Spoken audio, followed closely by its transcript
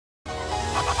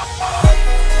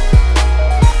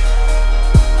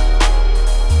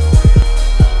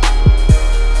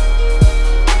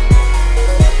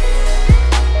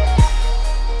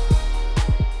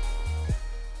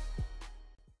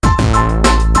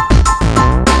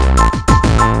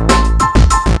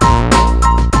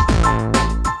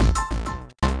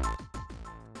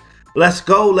Let's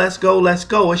go, let's go, let's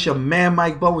go. It's your man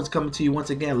Mike Bowens coming to you once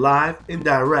again live and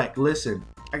direct. Listen,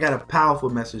 I got a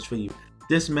powerful message for you.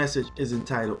 This message is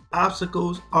entitled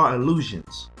Obstacles Are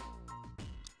Illusions.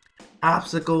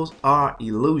 Obstacles are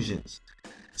illusions.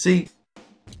 See,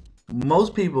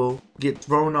 most people get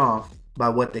thrown off by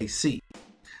what they see.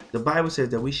 The Bible says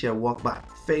that we shall walk by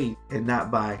faith and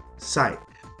not by sight.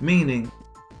 Meaning,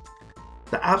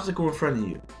 the obstacle in front of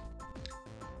you,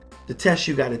 the test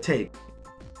you got to take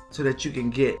so that you can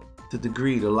get the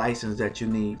degree, the license that you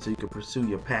need so you can pursue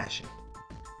your passion.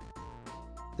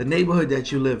 The neighborhood that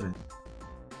you live in,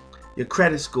 your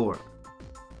credit score,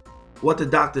 what the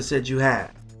doctor said you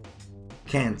have,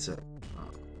 cancer,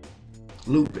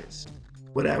 lupus,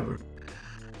 whatever.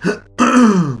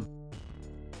 Your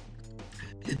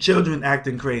children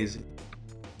acting crazy,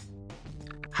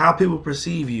 how people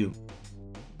perceive you,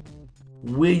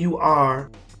 where you are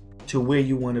to where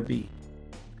you want to be.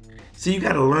 See, you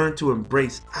got to learn to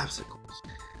embrace obstacles.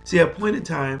 See, at a point in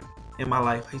time in my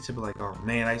life, I used to be like, oh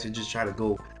man, I used to just try to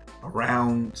go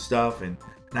around stuff and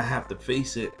not have to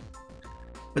face it.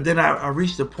 But then I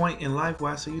reached a point in life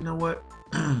where I said, you know what?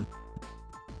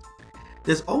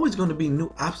 There's always going to be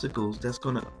new obstacles that's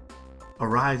going to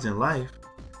arise in life.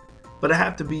 But I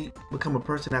have to become a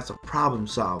person that's a problem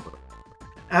solver.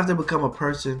 I have to become a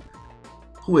person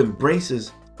who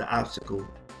embraces the obstacle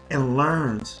and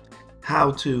learns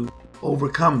how to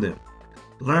overcome them,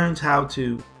 learns how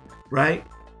to,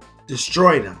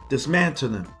 destroy them, dismantle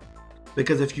them.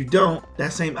 Because if you don't,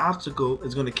 that same obstacle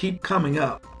is going to keep coming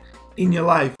up in your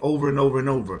life over and over and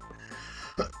over.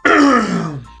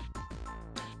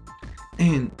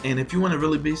 And if you want to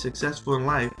really be successful in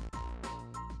life,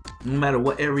 no matter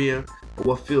what area or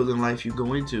what field in life you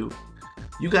go into,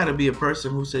 you got to be a person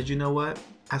who says, you know what?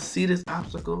 I see this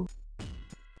obstacle,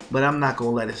 but I'm not going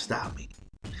to let it stop me.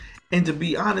 And to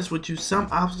be honest with you, some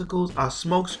obstacles are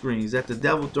smoke screens that the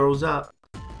devil throws up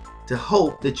to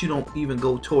hope that you don't even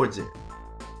go towards it.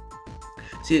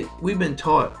 See, we've been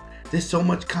taught there's so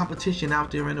much competition out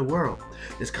there in the world.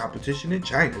 There's competition in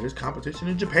China, there's competition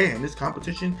in Japan, there's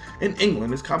competition in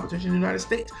England, there's competition in the United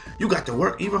States. You got to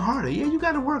work even harder. Yeah, you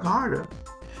got to work harder.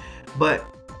 But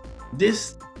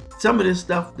some of this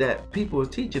stuff that people are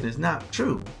teaching is not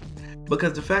true.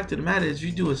 Because the fact of the matter is,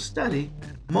 you do a study,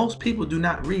 most people do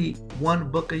not read one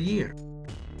book a year.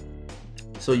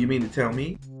 So you mean to tell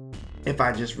me, if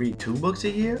I just read 2 books a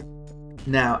year,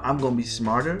 now I'm going to be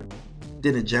smarter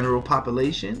than the general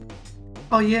population?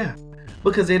 Oh yeah,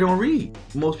 because they don't read.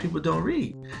 Most people don't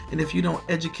read. And if you don't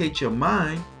educate your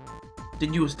mind,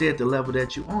 then you will stay at the level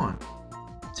that you're on.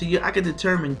 So I can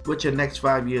determine what your next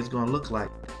 5 years is going to look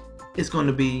like. It's going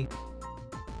to be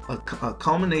a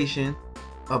culmination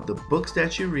of the books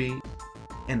that you read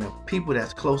and the people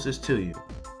that's closest to you.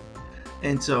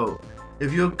 And so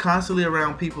if you're constantly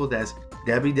around people that's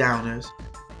Debbie Downers,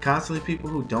 constantly people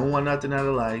who don't want nothing out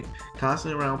of life,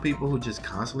 constantly around people who just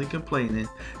constantly complaining,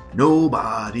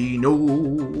 nobody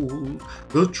knows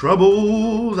the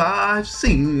troubles I've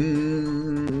seen.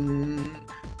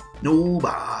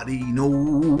 Nobody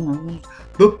knows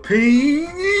the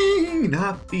pain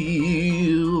I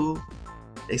feel.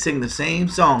 They sing the same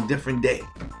song, different day.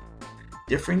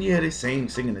 Different year, they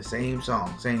singing the same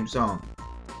song,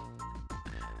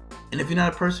 And if you're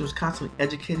not a person who's constantly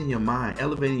educating your mind,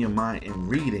 elevating your mind, and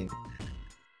reading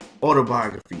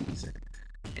autobiographies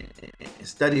and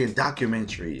studying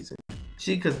documentaries,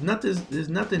 see, because there's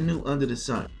nothing new under the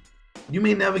sun. You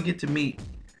may never get to meet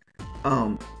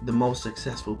the most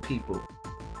successful people,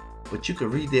 but you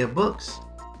can read their books,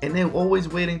 and they're always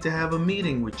waiting to have a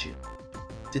meeting with you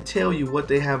to tell you what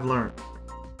they have learned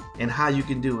and how you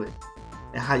can do it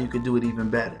and how you can do it even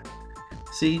better.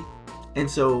 See, and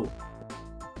so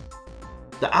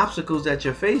the obstacles that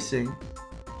you're facing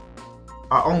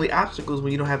are only obstacles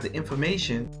when you don't have the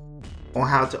information on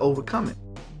how to overcome it.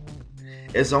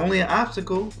 It's only an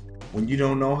obstacle when you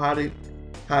don't know how to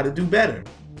do better.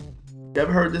 You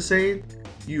ever heard the saying?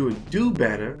 You will do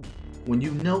better when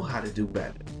you know how to do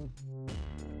better.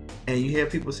 And you hear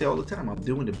people say all the time, I'm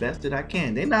doing the best that I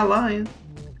can. They're not lying.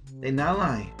 They're not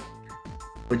lying.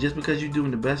 But just because you're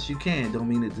doing the best you can don't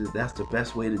mean that that's the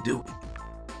best way to do it.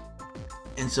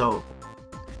 And so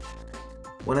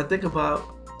when I think about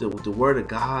the word of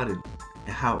God and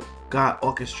how God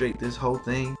orchestrates this whole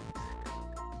thing,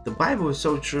 the Bible is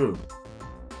so true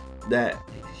that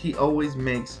He always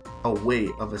makes a way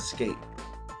of escape.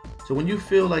 So when you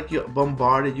feel like you're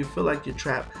bombarded, you feel like you're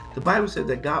trapped, the Bible says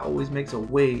that God always makes a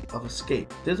way of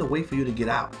escape. There's a way for you to get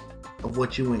out of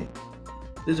what you're in.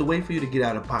 There's a way for you to get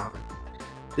out of poverty.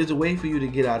 There's a way for you to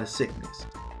get out of sickness.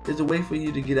 There's a way for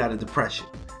you to get out of depression.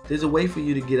 There's a way for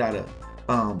you to get out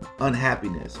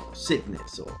unhappiness or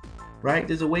sickness, or right.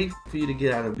 There's a way for you to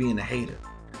get out of being a hater.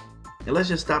 And let's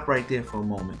just stop right there for a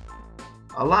moment.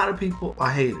 A lot of people are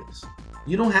haters.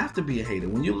 You don't have to be a hater.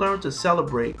 When you learn to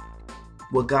celebrate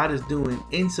what God is doing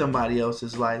in somebody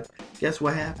else's life, guess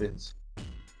what happens?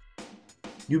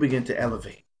 You begin to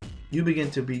elevate. You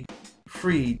begin to be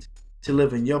freed to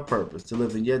live in your purpose, to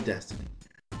live in your destiny.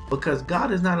 Because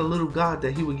God is not a little God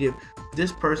that he would give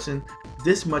this person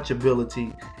this much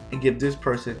ability and give this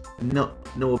person no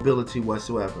ability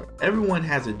whatsoever. Everyone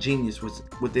has a genius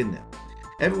within them.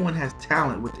 Everyone has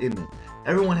talent within them.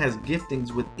 Everyone has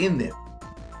giftings within them.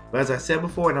 But as I said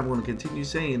before, and I'm going to continue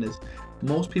saying this,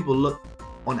 most people look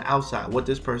on the outside, what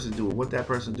this person's doing, what that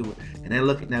person's doing, and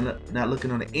they're not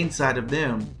looking on the inside of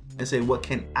them and say, what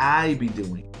can I be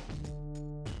doing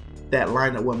that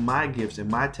line up with my gifts and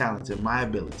my talents and my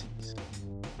abilities,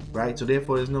 right? So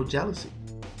therefore, there's no jealousy.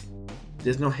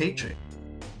 There's no hatred,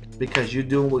 because you're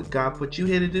doing what God put you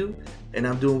here to do, and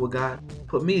I'm doing what God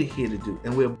put me here to do,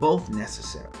 and we're both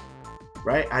necessary,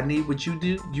 right? I need what you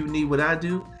do, you need what I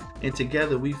do, and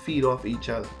together we feed off each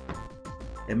other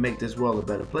and make this world a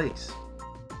better place.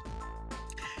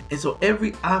 And so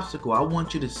every obstacle, I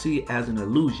want you to see it as an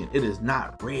illusion. It is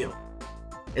not real.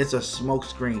 It's a smoke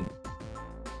screen.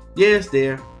 Yeah, it's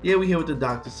there. Yeah, we hear what the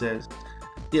doctor says.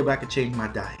 Yeah, but I could change my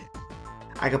diet.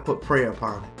 I could put prayer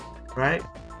upon it, right?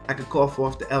 I could call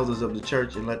forth the elders of the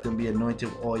church and let them be anointed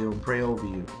with oil and pray over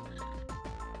you.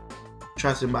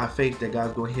 Trusting by faith that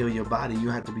God's going to heal your body, you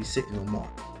don't have to be sick no more,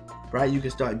 right? You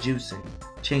can start juicing,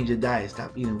 change your diet,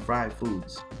 stop eating fried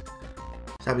foods,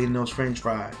 stop eating those French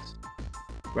fries,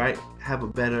 right? Have a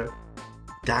better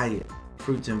diet,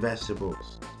 fruits and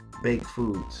vegetables, baked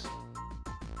foods,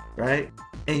 right?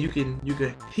 And you can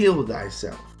heal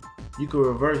thyself. You can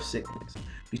reverse sickness.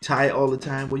 You tired all the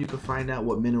time, well, you can find out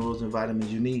what minerals and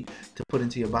vitamins you need to put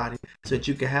into your body so that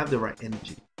you can have the right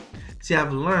energy. See,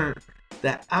 I've learned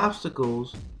that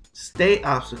obstacles stay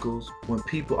obstacles when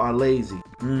people are lazy.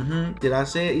 Did I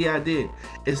say it? Yeah, I did.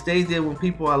 It stays there when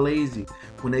people are lazy,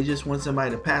 when they just want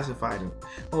somebody to pacify them.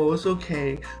 Oh, it's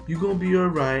okay. You're going to be all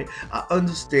right. I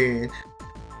understand.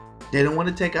 They don't want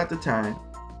to take out the time.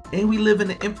 And we live in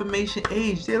the information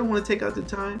age. They don't want to take out the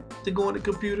time to go on the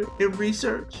computer and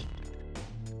research.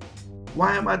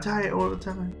 Why am I tired all the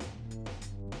time?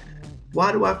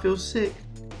 Why do I feel sick?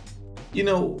 You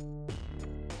know,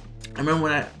 I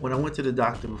remember when I went to the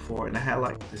doctor before, and I had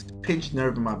like this pinched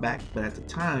nerve in my back, but at the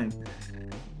time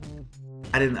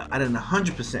I didn't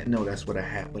 100% know that's what I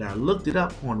had, but I looked it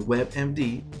up on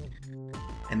WebMD,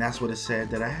 and that's what it said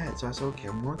that I had. So I said, okay,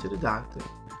 I'm going to the doctor.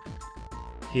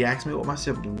 He asked me what my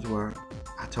symptoms were.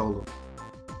 I told him.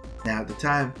 Now at the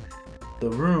time, the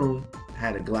room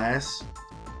had a glass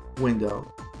window,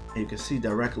 and you could see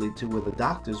directly to where the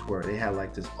doctors were. They had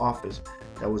like this office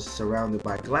that was surrounded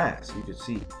by glass. You could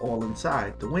see all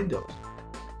inside the windows.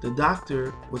 The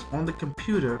doctor was on the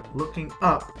computer looking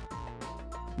up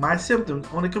my symptoms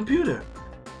on the computer.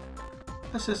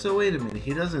 I said, so wait a minute,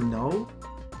 he doesn't know?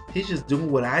 He's just doing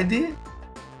what I did?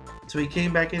 So he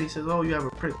came back in, he says, oh, you have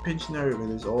a pinched nerve,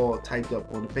 and it's all typed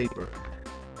up on the paper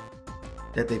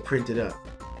that they printed up.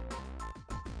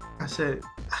 I said,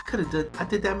 I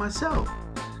did that myself.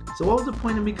 So what was the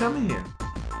point of me coming here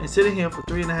and sitting here for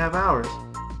 3.5 hours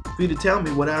for you to tell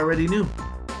me what I already knew?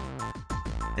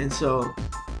 And so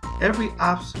every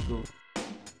obstacle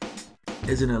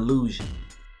is an illusion.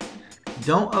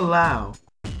 Don't allow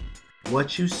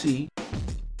what you see,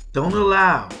 don't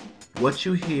allow what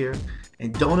you hear,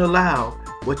 and don't allow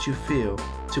what you feel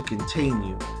to contain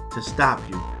you, to stop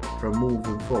you from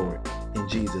moving forward in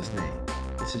Jesus' name.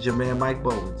 This is your man, Mike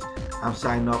Bowens. I'm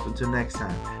signing off until next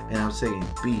time, and I'm saying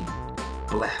be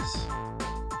blessed.